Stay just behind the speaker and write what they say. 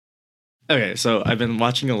Okay, so I've been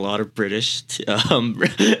watching a lot of British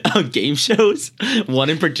game shows. One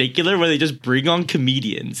in particular where they just bring on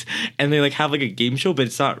comedians and they like have like a game show, but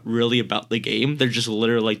it's not really about the game. They're just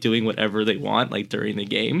literally like doing whatever they want like during the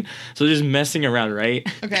game. So they're just messing around, right?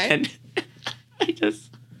 Okay. And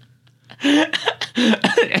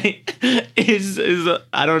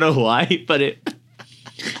I don't know why, but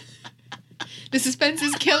the suspense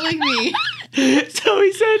is killing me. So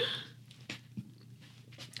he said.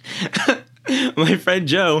 My friend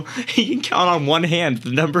Joe, he can count on one hand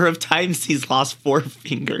the number of times he's lost 4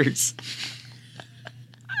 fingers.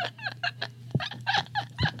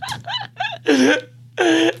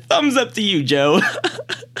 Thumbs up to you, Joe.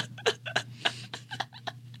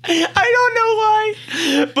 I don't know why,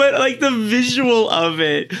 but like the visual of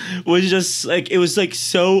it was just like, it was like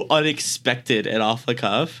so unexpected and off the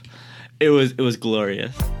cuff. It was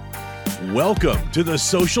glorious. Welcome to the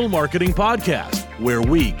Social Marketing Podcast, where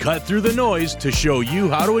we cut through the noise to show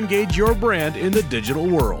you how to engage your brand in the digital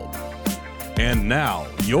world. And now,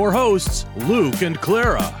 your hosts, Luke and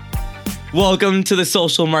Clara. Welcome to the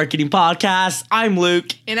Social Marketing Podcast. I'm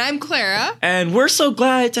Luke. And I'm Clara. And we're so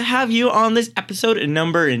glad to have you on this episode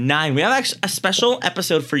number 9. We have actually a special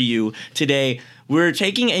episode for you today. We're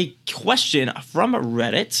taking a question from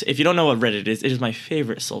Reddit. If you don't know what Reddit is, it is my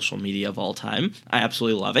favorite social media of all time. I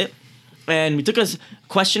absolutely love it. And we took a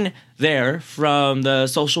question there from the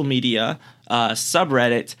social media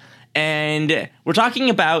subreddit. And we're talking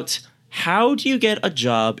about how do you get a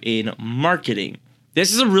job in marketing?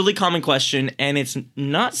 This is a really common question, and it's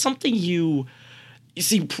not something you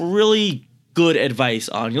see really good advice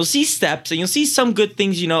on. You'll see steps, and you'll see some good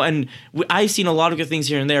things, and I've seen a lot of good things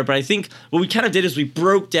here and there, but I think what we kind of did is we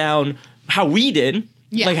broke down how we did,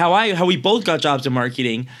 like how we both got jobs in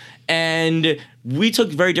marketing, and we took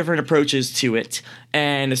very different approaches to it.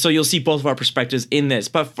 And so you'll see both of our perspectives in this.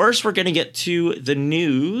 But first, we're going to get to the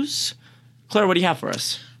news. Claire, what do you have for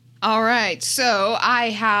us? All right, so I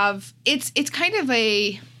have, it's kind of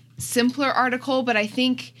a simpler article, but I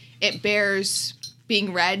think it bears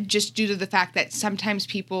being read just due to the fact that sometimes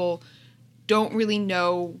people don't really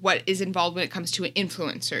know what is involved when it comes to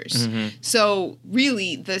influencers. Mm-hmm. So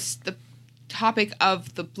really, the topic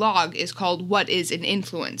of the blog is called What is an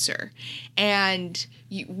Influencer? And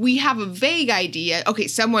we have a vague idea. Okay,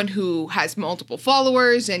 someone who has multiple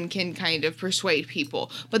followers and can kind of persuade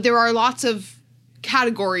people, but there are lots of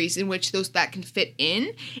categories in which that can fit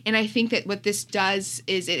in, and I think that what this does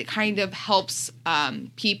is it kind of helps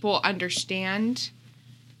people understand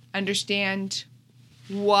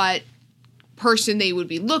what person they would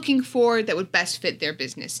be looking for that would best fit their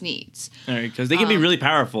business needs. All right, because they can be really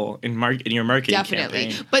powerful in your marketing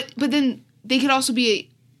definitely campaign. But then they could also be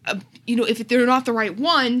if they're not the right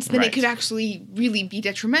ones, then it could actually really be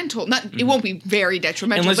detrimental. It won't be very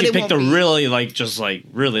detrimental. Unless but you pick the really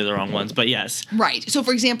really the wrong ones, but yes. Right. So,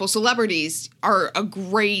 for example, celebrities are a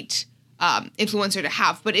great influencer to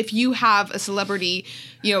have. But if you have a celebrity,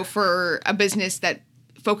 for a business that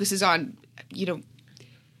focuses on,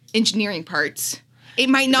 engineering parts, it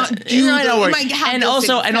might not do it might have and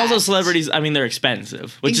also celebrities, I mean, they're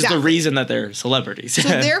expensive, which is the reason that they're celebrities. So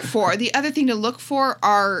therefore, the other thing to look for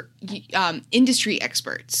are industry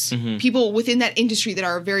experts, people within that industry that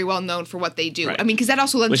are very well known for what they do. Right. I mean, because that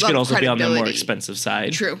also lends which could also be on the more expensive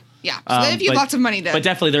side. True. Yeah. So if you have lots of money to, but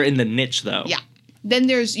definitely they're in the niche though. Yeah. Then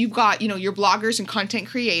you've got, your bloggers and content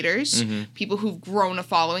creators, people who've grown a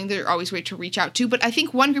following. They're always great to reach out to. But I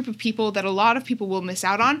think one group of people that a lot of people will miss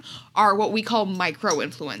out on are what we call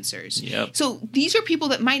micro-influencers. Yep. So these are people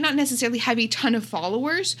that might not necessarily have a ton of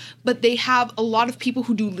followers, but they have a lot of people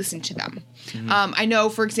who do listen to them. Mm-hmm. I know,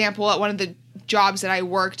 for example, at one of the jobs that I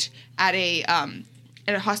worked at in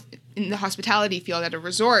the hospitality field at a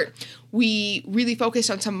resort, we really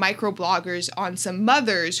focused on some micro-bloggers, on some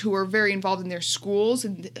mothers who were very involved in their schools,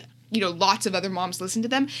 and lots of other moms listened to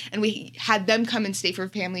them, and we had them come and stay for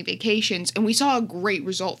family vacations, and we saw a great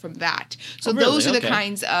result from that. So those are the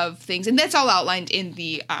kinds of things, and that's all outlined in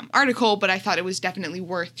the article, but I thought it was definitely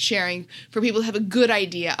worth sharing for people to have a good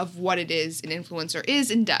idea of what it is an influencer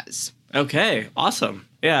is and does. Okay, awesome.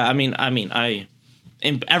 Yeah,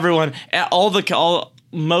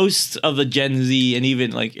 most of the Gen Z and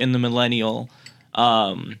even like in the millennial,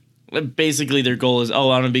 basically their goal is, I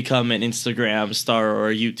want to become an Instagram star or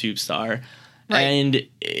a YouTube star. Right. And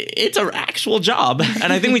it's an actual job.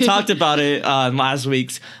 And I think we talked about it last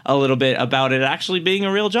week's a little bit about it actually being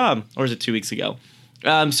a real job. Or is it 2 weeks ago?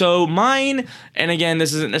 So mine, and again,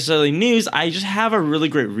 this isn't necessarily news, I just have a really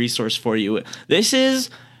great resource for you. This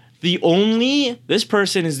person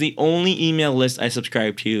is the only email list I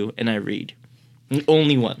subscribe to and I read. The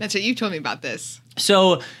only one. That's right. You told me about this.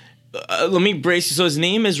 So let me brace you. So his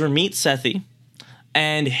name is Ramit Sethi,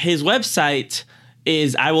 and his website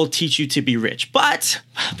is I Will Teach You to Be Rich. But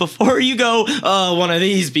before you go, one of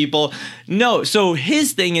these people, no. So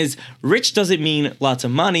his thing is rich doesn't mean lots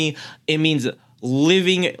of money. It means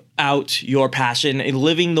living out your passion and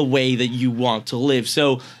living the way that you want to live.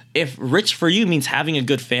 So if rich for you means having a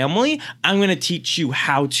good family, I'm going to teach you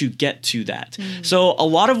how to get to that. So a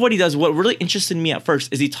lot of what he does, what really interested me at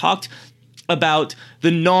first is he talked about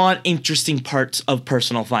the non-interesting parts of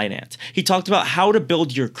personal finance. He talked about how to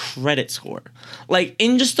build your credit score. Like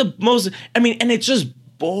in just the most, and it's just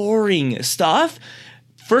boring stuff.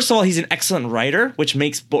 First of all, he's an excellent writer, which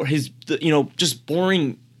makes his, just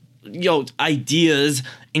boring, ideas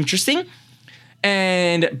interesting.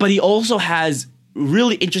 But he also has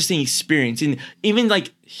really interesting experience. And even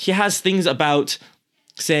like he has things about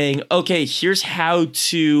saying, okay, here's how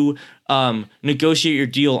to negotiate your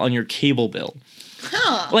deal on your cable bill.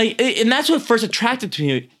 And that's what first attracted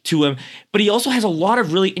to him. But he also has a lot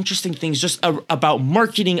of really interesting things just about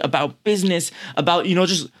marketing, about business, about,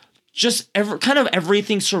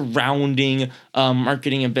 everything surrounding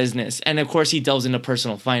marketing and business. And of course, he delves into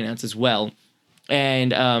personal finance as well.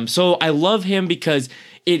 And so I love him because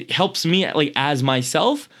it helps me like as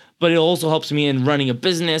myself, but it also helps me in running a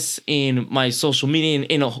business, in my social media, and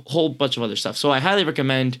in a whole bunch of other stuff. So I highly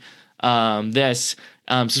recommend this.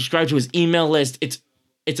 Subscribe to his email list.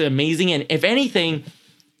 It's amazing. And if anything,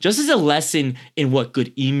 just as a lesson in what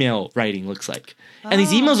good email writing looks like. And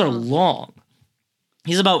these emails are long.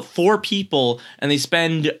 He's about 4 people, and they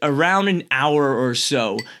spend around an hour or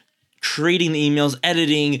so creating the emails,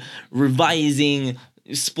 editing, revising,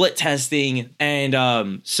 split testing. And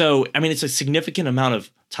it's a significant amount of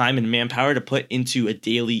time and manpower to put into a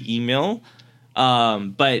daily email.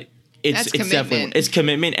 But it's definitely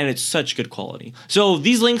commitment, and it's such good quality. So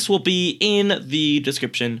these links will be in the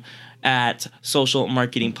description at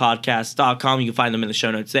socialmarketingpodcast.com. You can find them in the show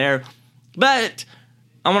notes there. But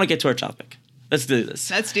I want to get to our topic. Let's do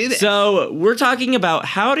this. So we're talking about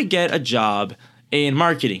how to get a job in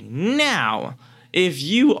marketing. Now, if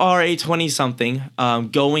you are a 20-something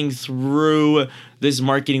going through this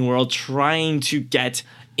marketing world, trying to get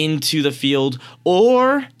into the field,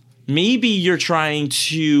 or maybe you're trying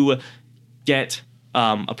to get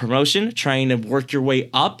a promotion, trying to work your way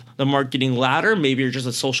up the marketing ladder, maybe you're just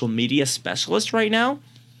a social media specialist right now,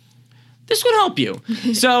 this would help you.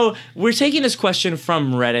 So we're taking this question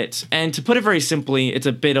from Reddit, and to put it very simply, it's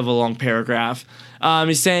a bit of a long paragraph.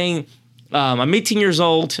 He's saying, I'm 18 years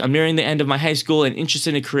old, I'm nearing the end of my high school and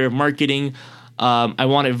interested in a career of marketing. I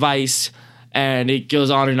want advice, and it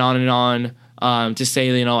goes on and on and on to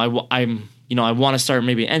say, I want to start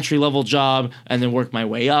maybe an entry-level job and then work my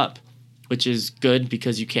way up, which is good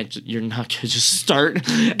because you're not going to just start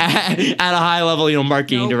at a high-level,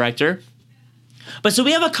 marketing director. But so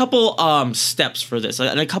we have a couple steps for this,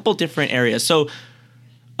 and a couple different areas. So,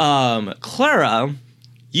 Clara,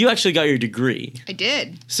 you actually got your degree. I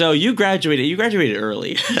did. So you graduated. You graduated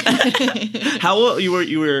early. How old you were?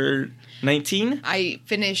 You were 19? I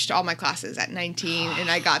finished all my classes at 19, and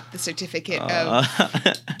I got the certificate of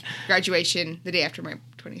graduation the day after my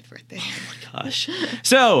 20th birthday. Oh my gosh.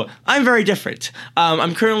 So I'm very different.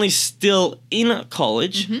 I'm currently still in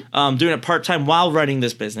college, doing it part-time while running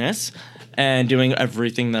this business and doing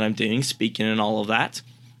everything that I'm doing, speaking and all of that.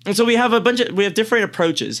 And so we have different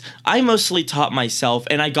approaches. I mostly taught myself,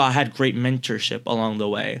 and I had great mentorship along the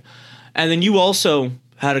way. And then you also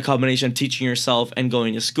had a combination of teaching yourself and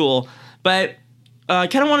going to school. But I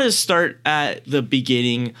kind of wanted to start at the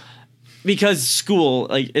beginning because school,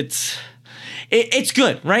 it's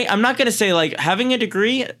good, right? I'm not going to say having a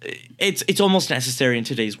degree, it's almost necessary in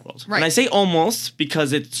today's world. Right. And I say almost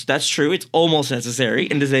because that's true. It's almost necessary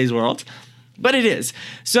in today's world, but it is.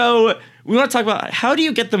 So we want to talk about how do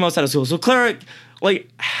you get the most out of school? So Clara,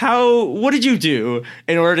 what did you do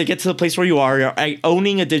in order to get to the place where you are? You're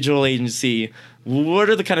owning a digital agency. What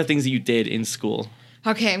are the kind of things that you did in school?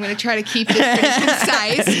 Okay, I'm going to try to keep this pretty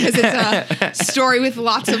concise because it's a story with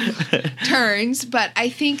lots of turns. But I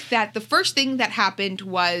think that the first thing that happened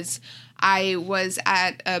was I was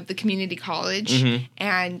at the community college,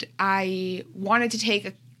 and I wanted to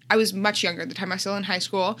take I was much younger at the time. I was still in high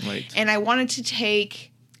school. Right. And I wanted to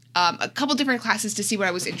take a couple different classes to see what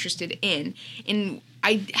I was interested in. And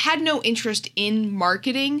I had no interest in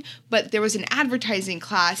marketing, but there was an advertising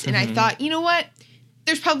class, and I thought, you know what?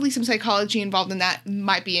 There's probably some psychology involved in that.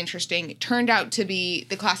 Might be interesting. It turned out to be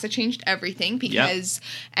the class that changed everything because,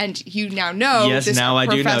 and you now know, yes, this now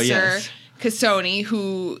professor, I do know, yes. Cassoni,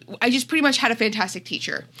 who I just pretty much had a fantastic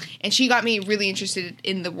teacher. And she got me really interested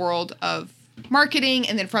in the world of marketing,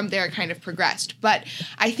 and then from there it kind of progressed. But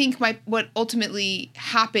I think what ultimately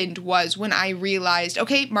happened was when I realized,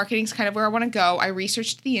 okay, marketing's kind of where I want to go, I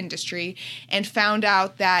researched the industry and found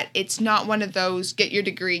out that it's not one of those get your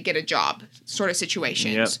degree, get a job sort of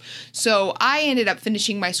situations. Yep. So I ended up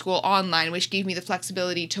finishing my school online, which gave me the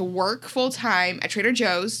flexibility to work full-time at Trader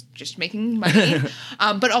Joe's, just making money,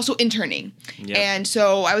 but also interning. Yep. And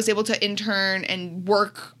so I was able to intern and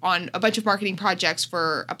work on a bunch of marketing projects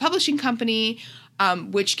for a publishing company,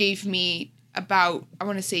 which gave me about, I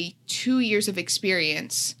want to say, 2 years of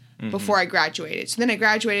experience before I graduated. So then I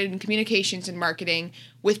graduated in communications and marketing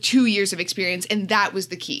with 2 years of experience, and that was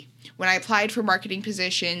the key. When I applied for marketing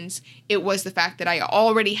positions, it was the fact that I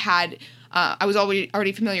already had, I was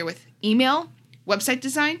already familiar with email, website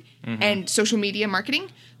design, and social media marketing.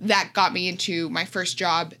 That got me into my first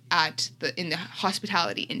job in the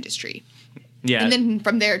hospitality industry. Yeah. And then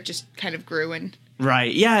from there, it just kind of grew and...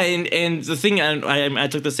 Right. Yeah. And the thing, I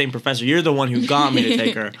took the same professor. You're the one who got me to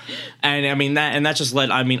take her. And I mean, that just led,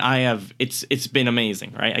 it's been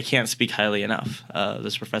amazing, right? I can't speak highly enough,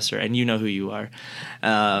 this professor, and you know who you are.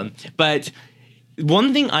 But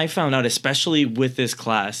one thing I found out, especially with this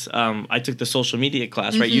class, I took the social media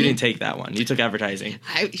class, right? You didn't take that one. You took advertising.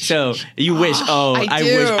 So you wish,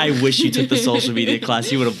 I wish you took the social media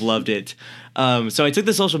class. You would have loved it. So I took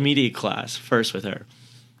the social media class first with her.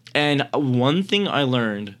 And one thing I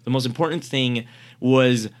learned, the most important thing,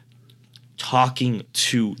 was talking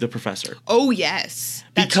to the professor. Oh, yes.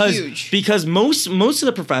 That's huge. Because most of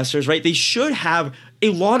the professors, right, they should have a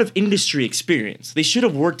lot of industry experience. They should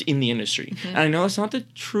have worked in the industry. And I know that's not the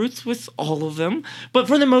truth with all of them, but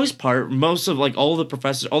for the most part, most of all the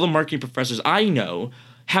professors, all the marketing professors I know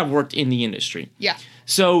have worked in the industry. Yeah.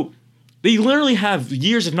 So they literally have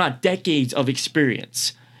years, if not decades, of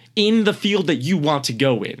experience in the field that you want to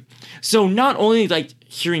go in. So not only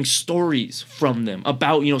hearing stories from them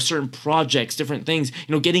about, certain projects, different things,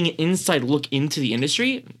 getting an inside look into the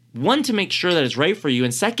industry, one, to make sure that it's right for you,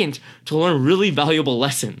 and second, to learn really valuable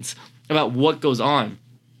lessons about what goes on.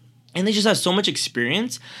 And they just have so much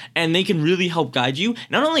experience, and they can really help guide you,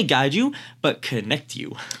 not only guide you, but connect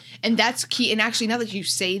you. And that's key. And actually, now that you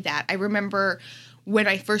say that, I remember when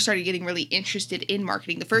I first started getting really interested in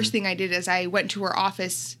marketing, the first thing I did is I went to her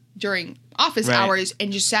office during office hours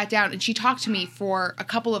and just sat down, and she talked to me for a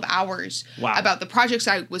couple of hours about the projects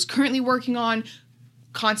I was currently working on,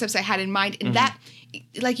 concepts I had in mind. And that,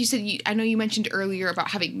 like you said, I know you mentioned earlier about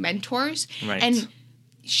having mentors. Right. And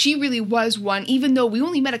she really was one, even though we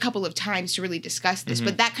only met a couple of times to really discuss this,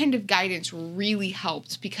 but that kind of guidance really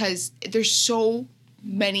helped because there's so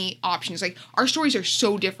many options. Our stories are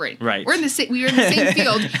so different. Right. We are in the same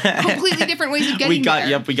field, completely different ways of getting there.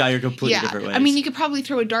 Yep, we got your completely different ways. I mean, you could probably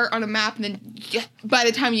throw a dart on a map and then by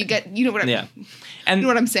the time you get, you know what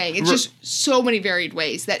I'm saying? It's just so many varied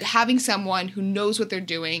ways that having someone who knows what they're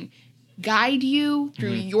doing guide you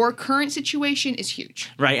through your current situation is huge.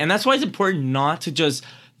 Right. And that's why it's important not to just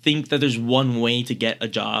think that there's one way to get a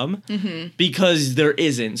job because there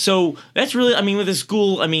isn't. So that's really, with the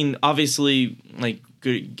school, obviously,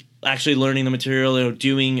 actually learning the material,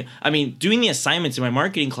 doing the assignments in my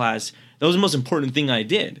marketing class, that was the most important thing I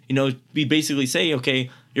did. We basically say, okay,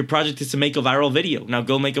 your project is to make a viral video. Now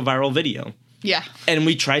go make a viral video. Yeah. And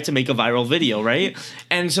we tried to make a viral video, right?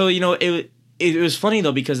 And so, it was funny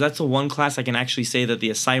though, because that's the one class I can actually say that the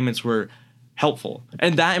assignments were helpful,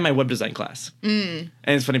 and that in my web design class. And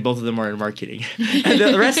it's funny, both of them are in marketing. And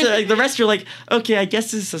the rest you're like, okay, I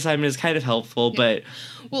guess this assignment is kind of helpful, but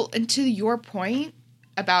and to your point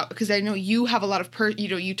about, because I know you have a lot of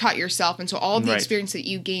you taught yourself, and so all of the experience that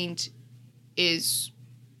you gained is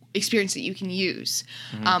experience that you can use.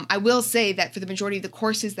 I will say that for the majority of the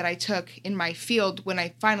courses that I took in my field, when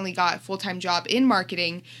I finally got a full-time job in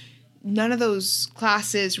marketing, none of those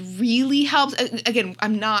classes really helped. Again,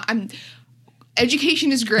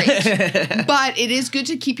 education is great, but it is good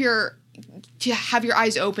to have your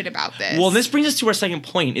eyes open about this. Well, this brings us to our second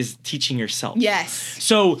point, is teaching yourself. Yes.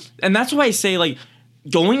 So, and that's why I say,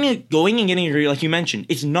 going and getting a degree, like you mentioned,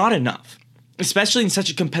 it's not enough, especially in such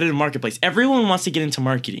a competitive marketplace. Everyone wants to get into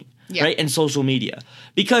marketing, right, and social media,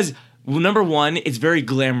 because number one, it's very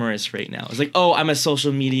glamorous right now. It's I'm a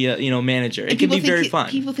social media, manager. It can be very fun.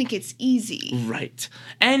 People think it's easy. Right.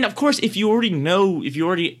 And of course, if you already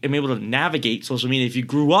am able to navigate social media, if you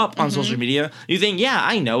grew up on social media, you think, yeah,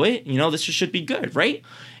 I know it. This should be good, right?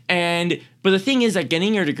 But the thing is that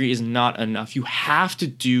getting your degree is not enough. You have to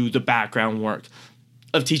do the background work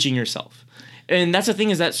of teaching yourself. And that's the thing,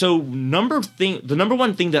 is that the number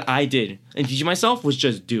one thing that I did in teaching myself was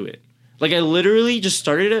just do it. I literally just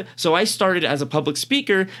started it. So I started as a public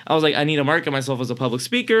speaker. I was like, I need to market myself as a public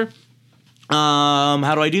speaker.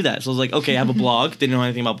 How do I do that? So I was like, okay, I have a blog. Didn't know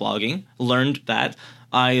anything about blogging. Learned that.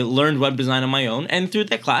 I learned web design on my own, and through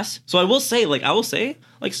that class. So I will say,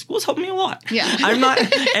 school's helped me a lot. Yeah. I'm not, and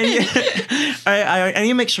I need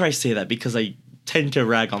to make sure I say that because I tend to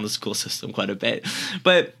rag on the school system quite a bit.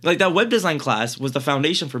 But like that web design class was the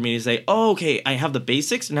foundation for me to say, oh, okay, I have the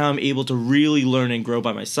basics. Now I'm able to really learn and grow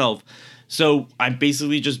by myself. So I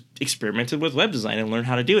basically just experimented with web design and learned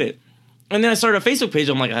how to do it. And then I started a Facebook page.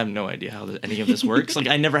 I'm like, I have no idea how any of this works. Like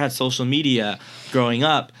I never had social media growing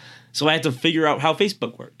up. So I had to figure out how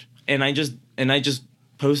Facebook worked. And I just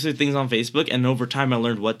posted things on Facebook, and over time I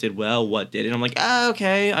learned what did well, what didn't. I'm like,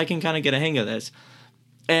 okay, I can kind of get a hang of this.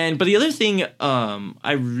 But the other thing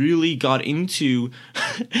I really got into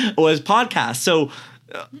was podcasts. So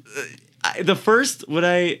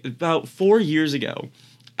about 4 years ago,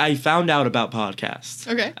 I found out about podcasts.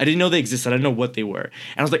 Okay. I didn't know they existed. I didn't know what they were.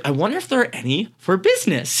 And I was like, I wonder if there are any for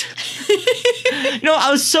business. I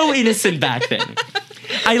was so innocent back then.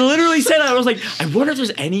 I literally said that. I was like, I wonder if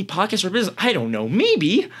there's any podcast for business. I don't know.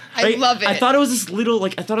 Maybe. Right? I love it. I thought it was this little,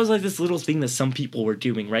 this little thing that some people were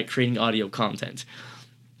doing, right? Creating audio content.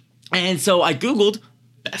 And so I Googled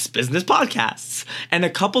best business podcasts. And a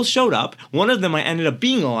couple showed up. One of them I ended up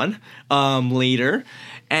being on later.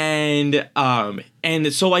 And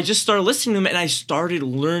so I just started listening to them, and I started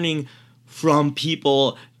learning from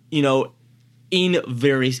people, in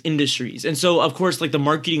various industries. And so, of course, like the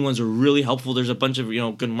marketing ones are really helpful. There's a bunch of,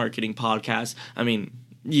 good marketing podcasts. I mean,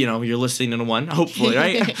 you're listening to one, hopefully,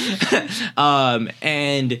 right?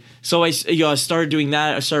 And so I started doing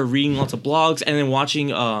that. I started reading lots of blogs and then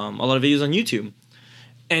watching a lot of videos on YouTube.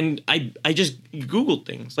 And I just Googled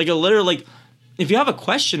things. Like, literally, if you have a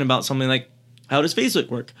question about something like, how does Facebook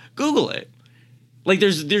work? Google it. Like,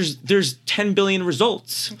 there's 10 billion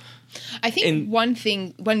results. I think one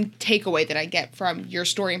takeaway that I get from your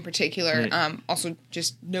story in particular, right. Also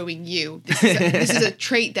just knowing you, this is a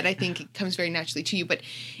trait that I think comes very naturally to you, but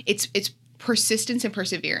it's persistence and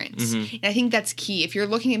perseverance. Mm-hmm. And I think that's key. If you're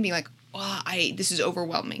looking and being like, oh, this is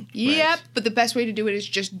overwhelming. Right. Yep, but the best way to do it is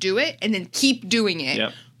just do it and then keep doing it.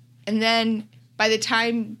 Yep. And then by the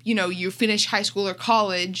time, you finish high school or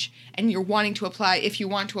college and you're wanting to apply, if you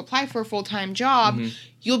want to apply for a full-time job, mm-hmm.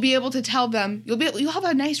 you'll be able to tell them, you'll have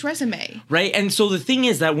a nice resume. Right. And so the thing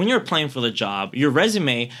is that when you're applying for the job, your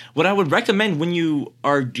resume, what I would recommend when you're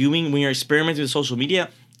experimenting with social media,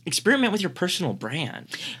 experiment with your personal brand.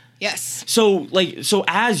 Yes. So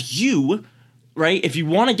as you, right, if you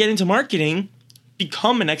want to get into marketing,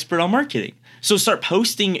 become an expert on marketing. So start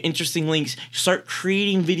posting interesting links, start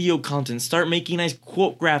creating video content, start making nice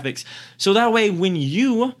quote graphics. So that way when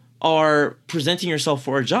you are presenting yourself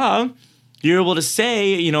for a job, you're able to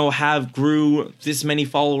say, have grew this many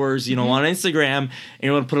followers, mm-hmm. on Instagram, and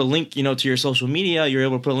you're able to put a link, to your social media, you're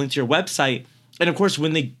able to put a link to your website. And of course,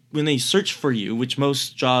 when they search for you, which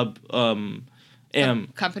most job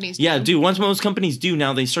companies do. Yeah, once most companies do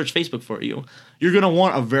now, they search Facebook for you. You're going to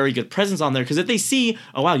want a very good presence on there, because if they see,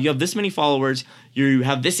 oh, wow, you have this many followers, you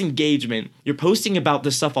have this engagement, you're posting about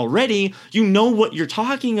this stuff already, you know what you're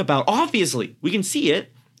talking about. Obviously, we can see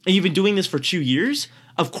it. And you've been doing this for 2 years.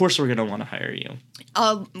 Of course we're going to want to hire you.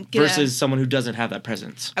 Versus someone who doesn't have that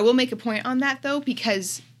presence. I will make a point on that, though,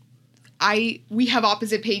 because we have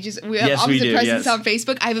opposite pages. We have opposite presence on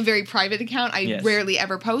Facebook. I have a very private account. I rarely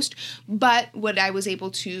ever post. But the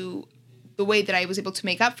way that I was able to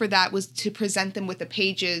make up for that was to present them with the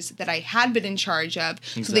pages that I had been in charge of,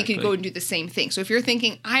 so they could go and do the same thing. So if you're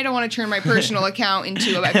thinking, I don't want to turn my personal account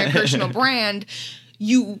into my personal brand,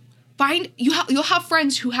 you'll have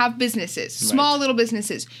friends who have businesses, small little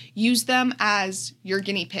businesses. Use them as your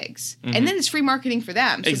guinea pigs. Mm-hmm. And then it's free marketing for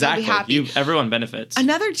them. So exactly. they'll be happy. Everyone benefits.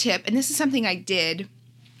 Another tip, and this is something I did,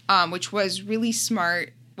 which was really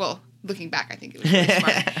smart. Well, looking back, I think it was really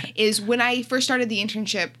smart, is when I first started the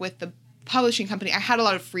internship with the publishing company, I had a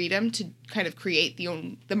lot of freedom to kind of create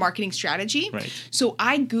the marketing strategy. Right. So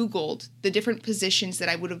I Googled the different positions that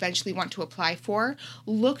I would eventually want to apply for,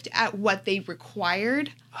 looked at what they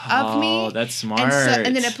required of me. Oh, that's smart.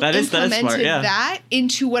 And then implemented yeah. that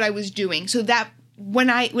into what I was doing. So that when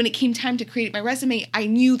it came time to create my resume, I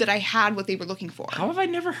knew that I had what they were looking for. How have I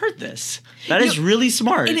never heard this? That is really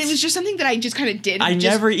smart. And it was just something that I just kind of did. I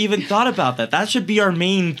never even thought about that. That should be our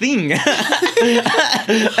main thing. It's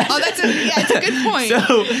a good point.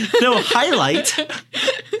 So highlight.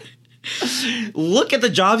 Look at the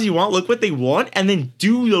jobs you want, look what they want, and then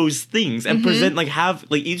do those things and present, have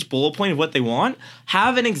each bullet point of what they want.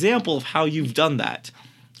 Have an example of how you've done that.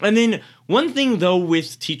 And then one thing, though,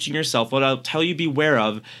 with teaching yourself, what I'll tell you beware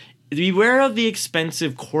of the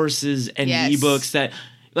expensive courses and ebooks that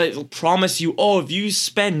like promise you, oh, if you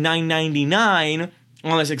spend $9.99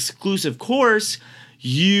 on this exclusive course,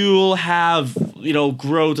 you'll have,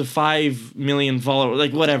 grow to 5 million followers,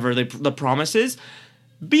 like whatever the promise is.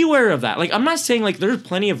 Beware of that. Like, I'm not saying, like, there's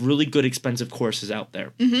plenty of really good expensive courses out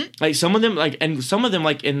there. Mm-hmm. Like, some of them, like,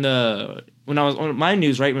 when I was on my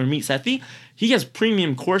news, right, when we meet Sethi, he has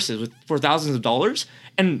premium courses for thousands of dollars,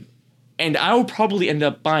 and I will probably end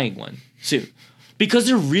up buying one soon. Because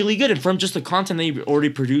they're really good, and from just the content that he already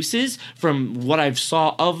produces, from what I've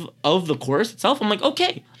saw of the course itself, I'm like,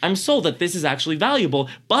 okay, I'm sold that this is actually valuable,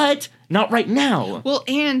 but not right now. Well,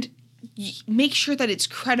 and make sure that it's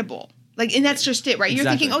credible. Like, and that's just it, right? You're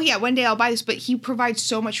Exactly. thinking, oh yeah, one day I'll buy this, but he provides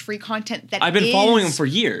so much free content that I've been following him for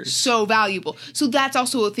years. So valuable. So that's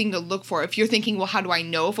also a thing to look for. If you're thinking, well, how do I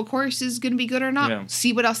know if a course is going to be good or not? Yeah.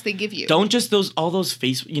 See what else they give you. Don't just all those do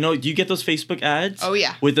you get those Facebook ads? Oh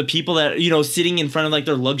yeah. With the people that, sitting in front of like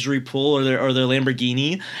their luxury pool or their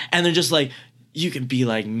Lamborghini, and they're just like, you can be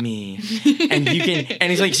like me, and you can, and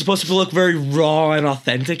he's like supposed to look very raw and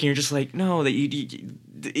authentic, and you're just like, no, that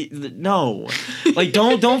no, like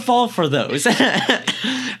don't fall for those.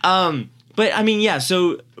 But I mean, yeah,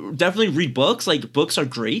 so definitely read books. Like, books are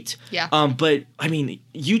great. Yeah. But I mean,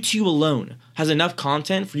 YouTube alone has enough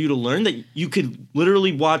content for you to learn that you could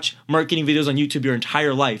literally watch marketing videos on YouTube your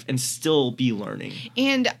entire life and still be learning.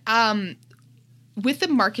 And with the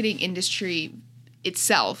marketing industry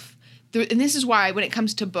itself, and this is why when it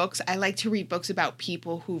comes to books, I like to read books about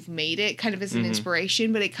people who've made it kind of as an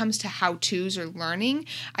inspiration. But it comes to how-tos or learning,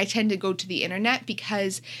 I tend to go to the internet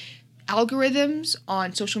because algorithms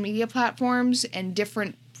on social media platforms and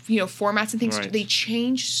different, formats and things, Right. they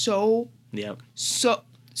change so Yeah.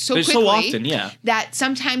 quickly. So often, yeah. That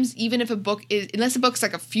sometimes even if unless a book's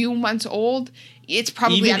like a few months old, it's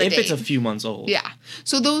probably Even out of if date. it's a few months old. Yeah.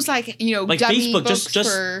 So those like Like dummy Facebook, books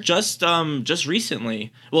just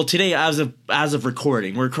recently. Well, today as of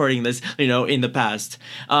recording, we're recording this, in the past.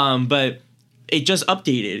 But it just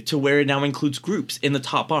updated to where it now includes groups in the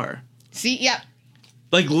top bar. See, yeah.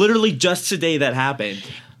 Like, literally just today that happened.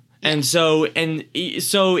 And so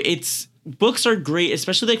it's books are great,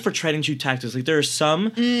 especially like for tried and true tactics. Like, there are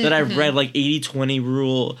some that I've read, like 80-20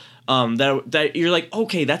 rule, that you're like,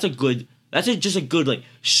 okay, that's just a good like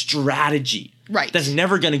strategy. Right. That's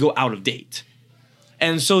never gonna go out of date.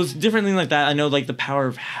 And so it's different things like that. I know, like, The Power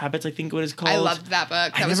of Habits, I think what it's called. I loved that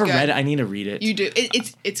book. I never read it. I need to read it. You do.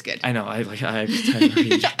 It's good. I know. I have time to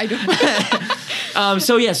read. I don't.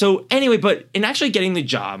 So anyway, but in actually getting the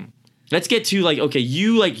job, let's get to like, okay,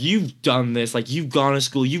 you've done this, like, you've gone to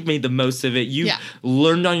school, you've made the most of it, you've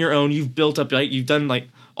learned on your own, you've built up, like, you've done like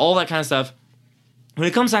all that kind of stuff. When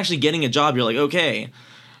it comes to actually getting a job, you're like, okay,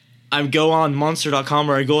 I go on Monster.com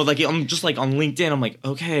or I go like, I'm just like on LinkedIn, I'm like,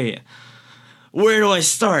 okay, where do I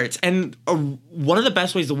start? And one of the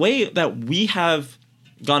best ways, the way that we have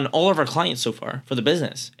gotten all of our clients so far for the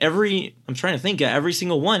business, I'm trying to think, every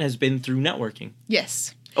single one has been through networking.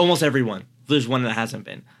 Yes. Almost everyone. There's one that hasn't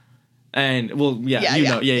been. And, well,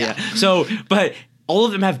 Yeah. So, but all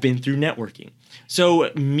of them have been through networking. So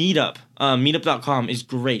Meetup, meetup.com is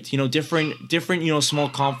great. Different, small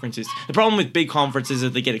conferences. The problem with big conferences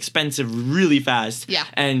is they get expensive really fast. Yeah.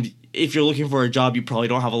 And if you're looking for a job, you probably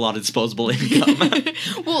don't have a lot of disposable income.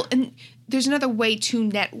 Well, and there's another way to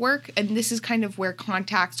network, and this is kind of where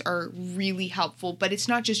contacts are really helpful, but it's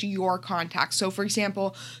not just your contacts. So, for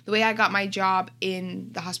example, the way I got my job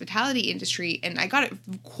in the hospitality industry, and I got it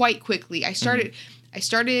quite quickly. I started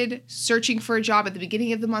searching for a job at the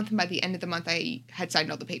beginning of the month, and by the end of the month, I had signed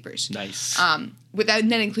all the papers. Nice. And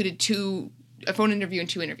that included a phone interview and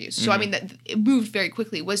 2 interviews. So, I mean, it moved very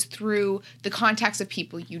quickly. It was through the contacts of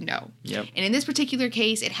people you know. Yep. And in this particular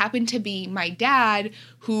case, it happened to be my dad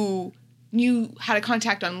who knew how to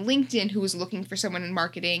contact on LinkedIn who was looking for someone in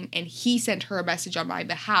marketing, and he sent her a message on my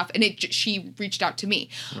behalf, and she reached out to me.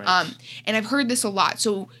 Right. And I've heard this a lot.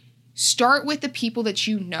 So start with the people that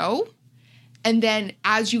you know, and then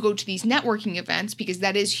as you go to these networking events, because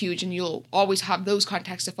that is huge and you'll always have those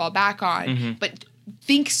contacts to fall back on, but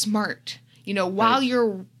think smart. While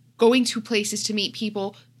you're going to places to meet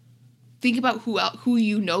people, think about who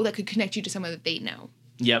you know that could connect you to someone that they know.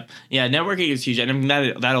 Yep. Yeah, networking is huge. And I mean,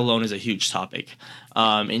 that alone is a huge topic.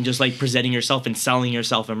 And just like presenting yourself and selling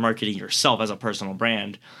yourself and marketing yourself as a personal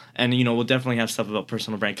brand. And, we'll definitely have stuff about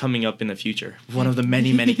personal brand coming up in the future. One of the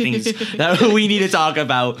many, many things that we need to talk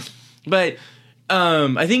about. But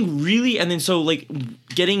I think really, and then so like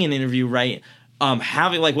getting an interview, right?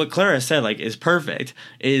 Having, like what Clara said, like, is perfect,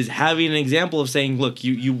 is having an example of saying, look,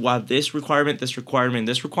 you want this requirement, this requirement,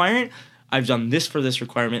 this requirement. I've done this for this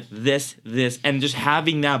requirement, this, and just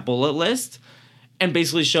having that bullet list and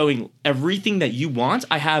basically showing everything that you want.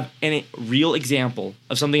 I have a real example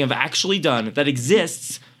of something I've actually done that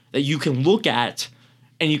exists that you can look at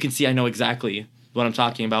and you can see I know exactly what I'm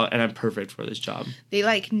talking about and I'm perfect for this job. They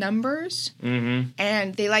like numbers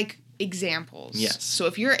and they like examples. Yes. So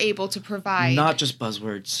if you're able to provide... Not just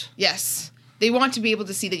buzzwords. Yes. They want to be able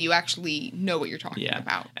to see that you actually know what you're talking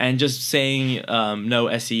about. And just saying no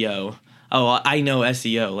SEO. Oh, I know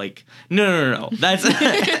SEO. Like, no. That's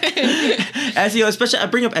SEO, especially I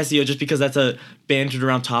bring up SEO just because that's a bantered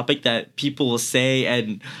around topic that people will say,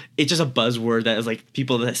 and it's just a buzzword that is like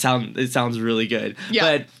people that sounds really good. Yeah.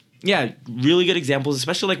 But yeah, really good examples,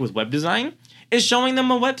 especially like with web design, is showing them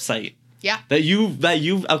a website. Yeah. That you've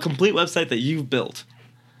a complete website that you've built.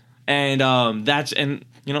 And that's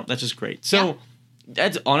just great. So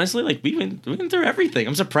that's honestly, like, we went through everything.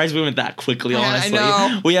 I'm surprised we went that quickly, honestly.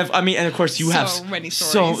 I know. We have, I mean, and of course you have so many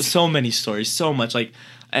stories. So many stories, so much, like,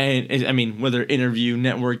 and I mean, whether interview,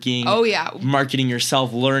 networking, marketing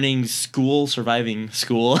yourself, learning, school, surviving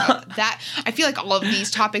school. That I feel like all of these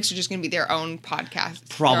topics are just going to be their own podcast.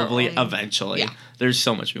 Probably eventually. Yeah. There's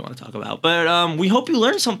so much we want to talk about, but we hope you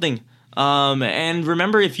learned something. And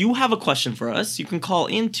remember, if you have a question for us, you can call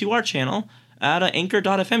into our channel at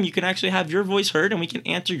anchor.fm. You can actually have your voice heard and we can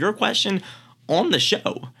answer your question on the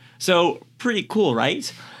show. So pretty cool, right?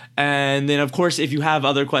 And then, of course, if you have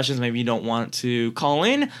other questions, maybe you don't want to call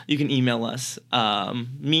in, you can email us.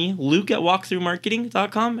 Me, Luke at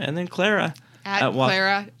walkthroughmarketing.com, and then Clara at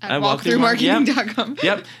walkthroughmarketing.com.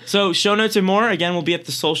 Yep. So show notes and more, again, will be at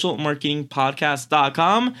the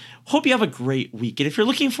socialmarketingpodcast.com. Hope you have a great week. And if you're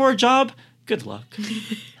looking for a job, good luck.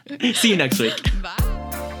 See you next week. Bye.